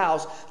Lydia's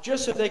house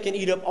just so they can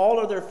eat up all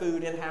of their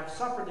food and have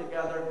supper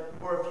together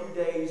for a few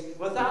days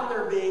without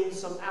there being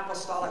some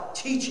apostolic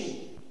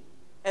teaching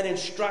and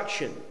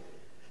instruction.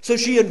 So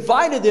she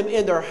invited them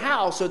in their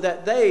house so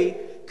that they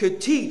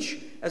could teach,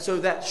 and so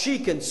that she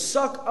can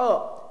suck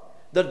up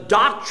the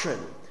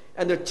doctrine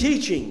and the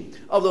teaching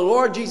of the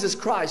Lord Jesus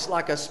Christ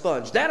like a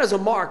sponge. That is a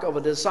mark of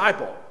a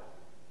disciple.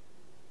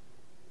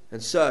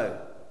 And so,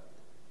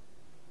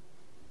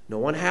 no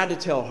one had to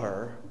tell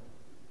her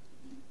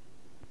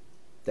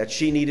that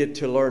she needed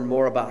to learn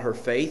more about her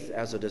faith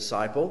as a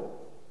disciple.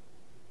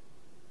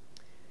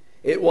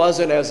 It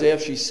wasn't as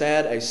if she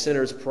said a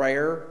sinner's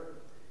prayer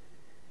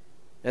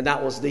and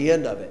that was the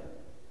end of it.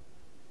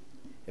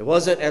 It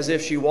wasn't as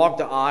if she walked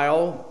the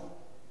aisle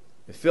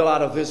and filled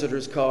out a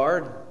visitor's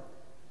card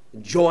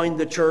and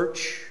joined the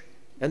church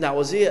and that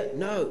was it.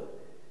 No.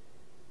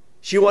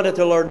 She wanted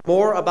to learn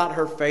more about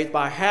her faith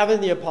by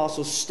having the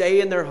apostles stay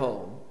in their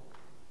home.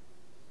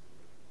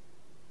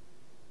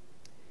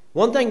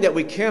 One thing that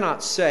we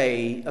cannot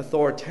say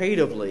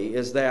authoritatively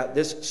is that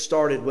this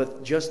started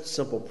with just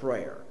simple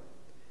prayer.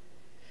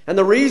 And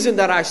the reason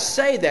that I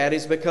say that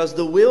is because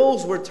the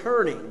wheels were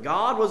turning.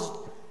 God was,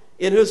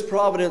 in His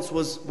providence,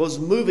 was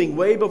moving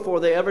way before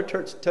they ever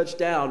touched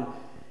down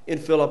in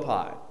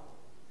Philippi.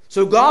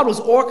 So God was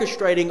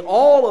orchestrating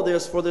all of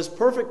this for this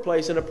perfect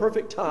place and a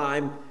perfect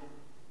time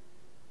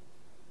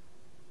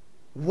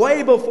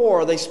way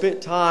before they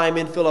spent time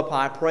in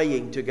Philippi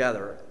praying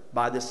together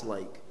by this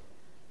lake.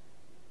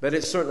 But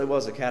it certainly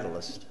was a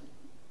catalyst.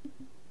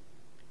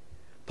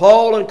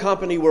 Paul and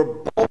company were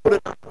bold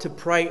enough to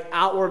pray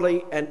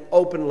outwardly and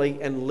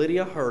openly, and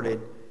Lydia heard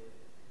it.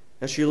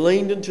 As she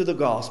leaned into the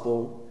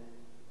gospel,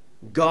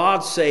 God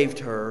saved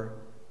her,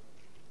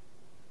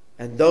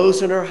 And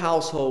those in her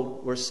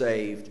household were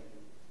saved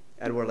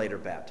and were later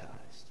baptized.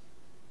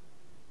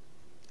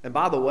 And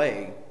by the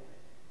way,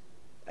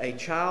 a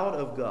child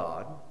of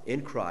God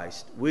in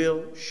Christ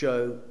will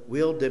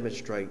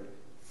demonstrate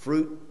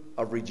fruit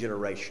of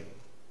regeneration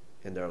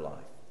in their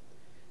life.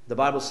 The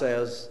Bible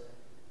says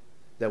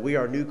that we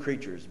are new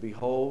creatures.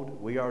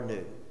 Behold, we are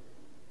new.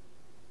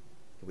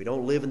 We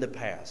don't live in the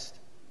past,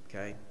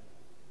 okay?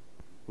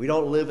 We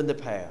don't live in the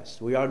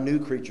past. We are new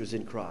creatures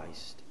in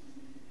Christ.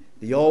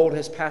 The old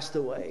has passed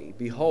away.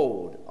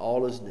 Behold,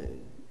 all is new.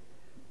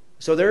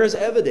 So there is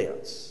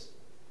evidence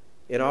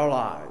in our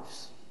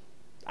lives.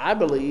 I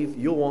believe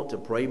you'll want to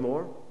pray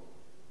more.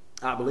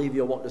 I believe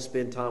you'll want to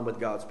spend time with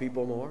God's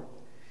people more.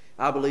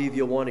 I believe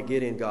you'll want to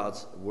get in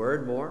God's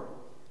Word more.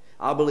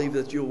 I believe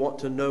that you'll want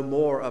to know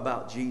more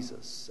about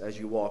Jesus as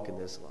you walk in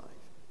this life.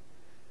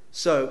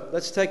 So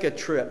let's take a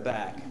trip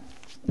back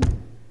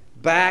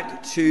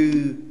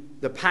to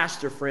the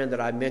pastor friend that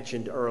I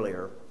mentioned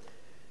earlier.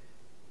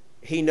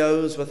 He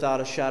knows without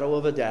a shadow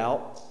of a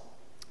doubt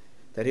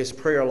that his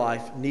prayer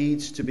life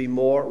needs to be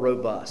more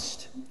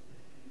robust.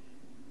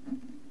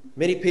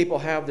 Many people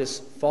have this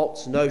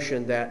false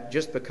notion that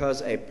just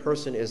because a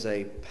person is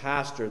a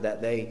pastor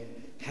that they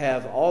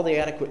have all the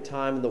adequate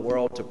time in the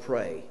world to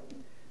pray,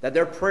 that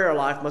their prayer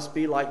life must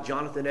be like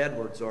Jonathan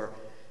Edwards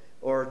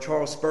or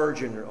Charles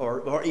Spurgeon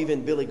or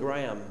even Billy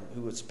Graham,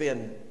 who would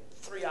spend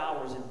 3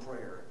 hours in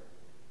prayer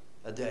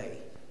a day.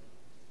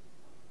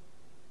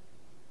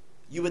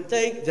 You would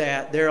think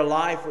that their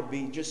life would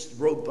be just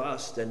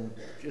robust and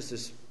just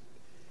this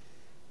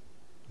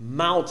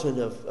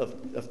mountain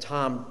of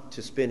time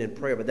to spend in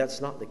prayer, but that's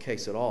not the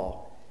case at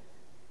all.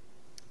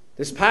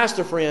 This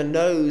pastor friend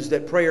knows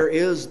that prayer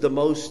is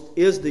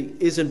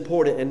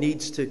important and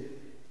needs to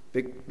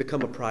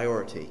become a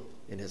priority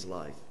in his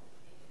life.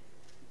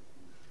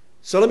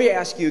 So let me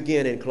ask you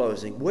again in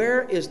closing,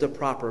 where is the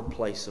proper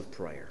place of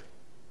prayer?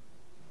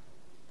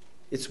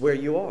 It's where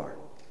you are.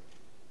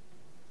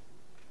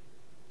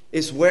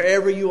 It's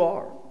wherever you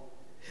are.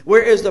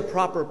 Where is the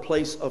proper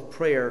place of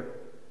prayer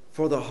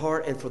for the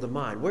heart and for the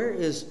mind? Where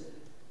is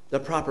the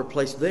proper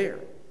place there?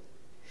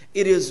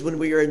 It is when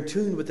we are in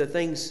tune with the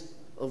things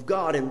of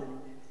God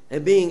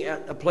and being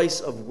at a place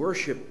of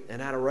worship and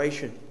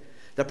adoration.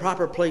 The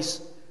proper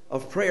place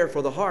of prayer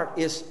for the heart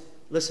is,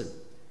 listen,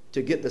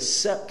 to get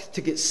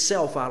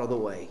self out of the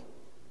way.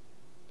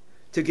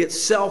 To get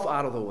self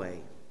out of the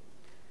way.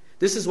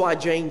 This is why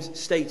James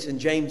states in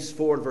James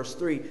 4 verse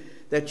 3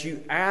 that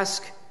you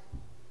ask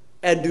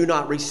and do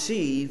not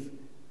receive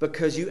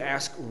because you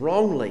ask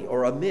wrongly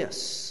or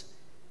amiss.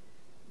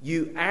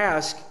 You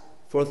ask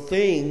for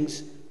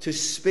things to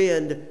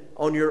spend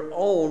on your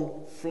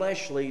own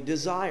fleshly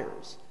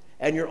desires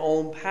and your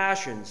own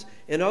passions.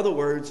 In other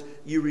words,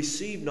 you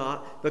receive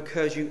not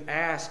because you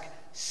ask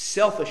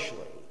selfishly.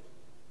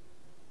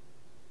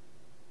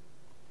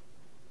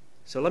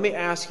 So let me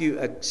ask you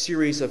a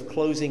series of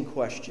closing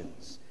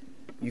questions.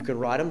 You can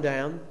write them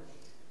down,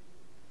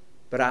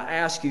 but I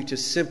ask you to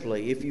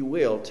simply, if you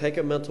will, take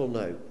a mental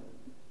note.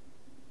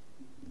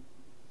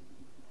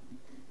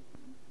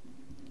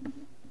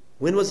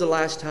 When was the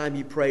last time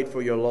you prayed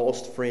for your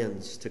lost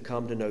friends to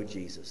come to know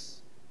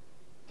Jesus?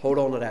 Hold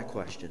on to that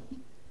question.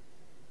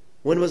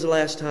 When was the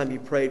last time you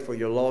prayed for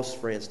your lost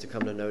friends to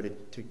come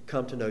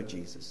to know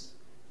Jesus?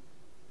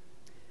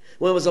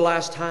 When was the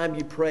last time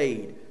you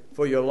prayed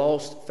for your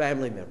lost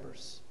family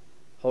members?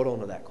 Hold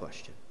on to that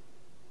question.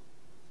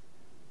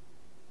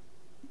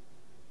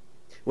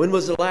 When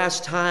was the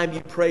last time you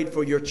prayed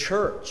for your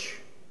church,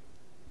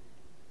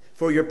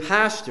 for your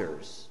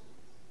pastors,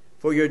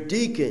 for your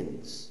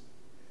deacons,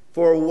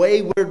 for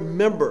wayward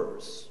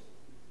members?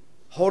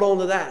 Hold on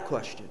to that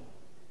question.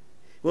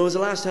 When was the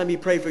last time you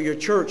prayed for your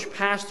church,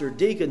 pastor,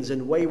 deacons,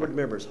 and wayward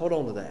members? Hold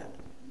on to that.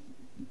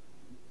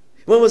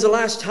 When was the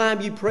last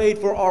time you prayed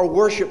for our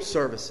worship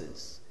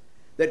services?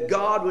 That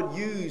God would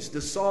use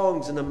the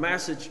songs and the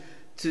message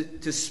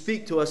to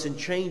speak to us and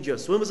change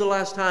us. When was the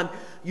last time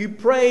you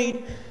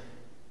prayed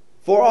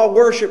for our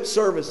worship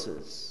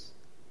services?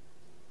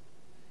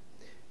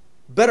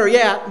 Better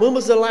yet, when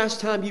was the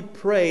last time you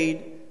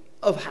prayed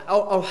of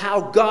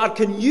how God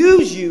can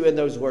use you in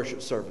those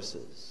worship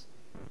services?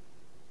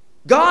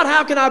 God,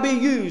 how can I be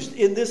used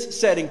in this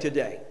setting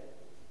today?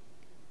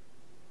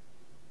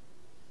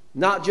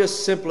 Not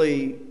just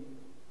simply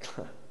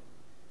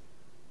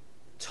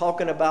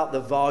talking about the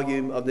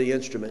volume of the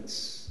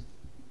instruments,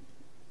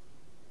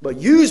 but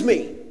use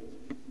me.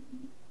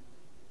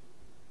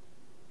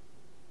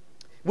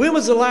 When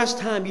was the last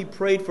time you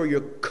prayed for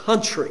your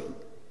country?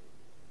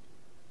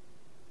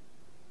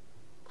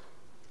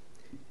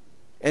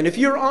 And if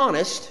you're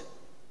honest,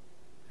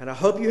 and I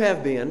hope you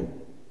have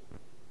been,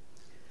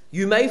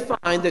 you may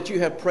find that you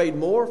have prayed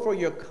more for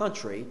your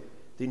country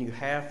than you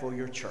have for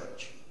your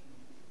church.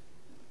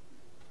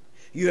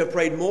 You have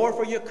prayed more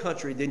for your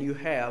country than you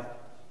have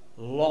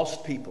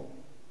lost people.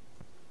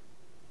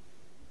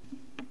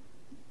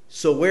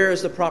 So where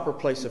is the proper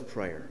place of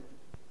prayer?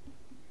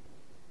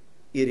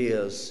 It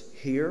is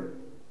here,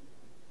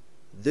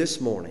 this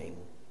morning,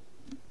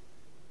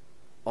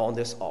 on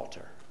this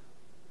altar.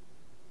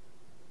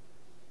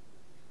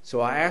 So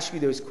I ask you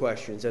those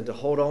questions and to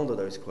hold on to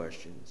those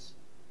questions,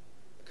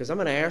 because I'm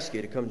going to ask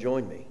you to come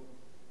join me.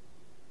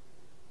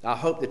 I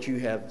hope that you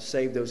have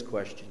saved those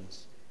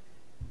questions.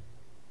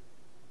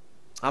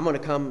 I'm going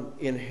to come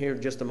in here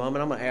in just a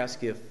moment. I'm going to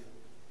ask if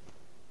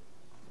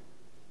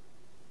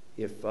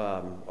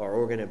our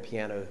organ and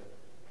piano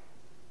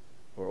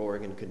or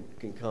organ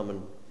can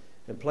come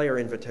and play our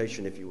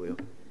invitation, if you will.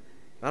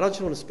 I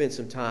just want to spend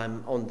some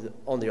time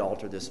on the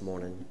altar this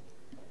morning,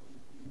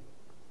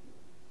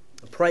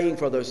 praying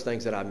for those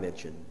things that I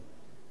mentioned,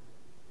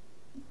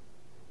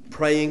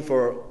 praying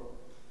for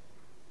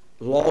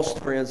lost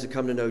friends to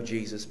come to know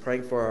Jesus,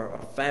 praying for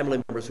our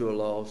family members who are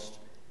lost,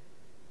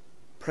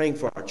 praying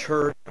for our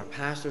church, our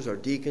pastors, our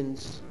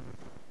deacons,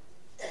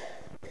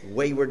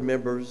 wayward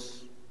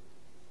members,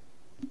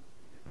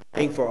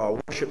 praying for our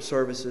worship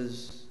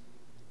services,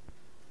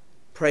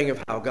 praying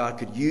of how God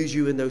could use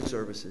you in those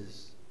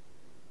services,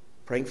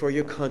 praying for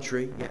your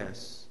country,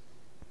 yes.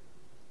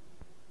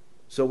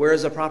 So where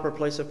is the proper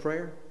place of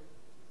prayer?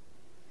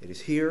 It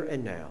is here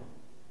and now.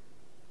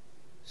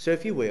 So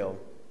if you will,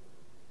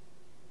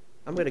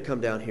 I'm going to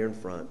come down here in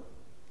front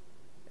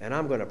and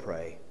I'm going to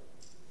pray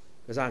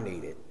because I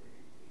need it.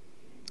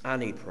 I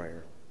need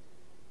prayer.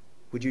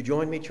 Would you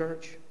join me,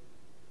 church?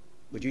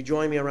 Would you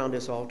join me around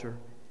this altar?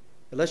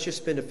 And let's just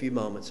spend a few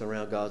moments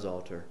around God's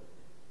altar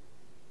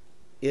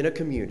in a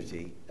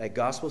community, a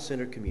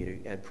gospel-centered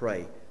community, and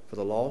pray for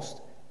the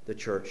lost, the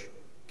church,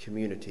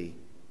 community,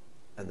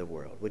 and the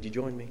world. Would you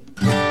join me?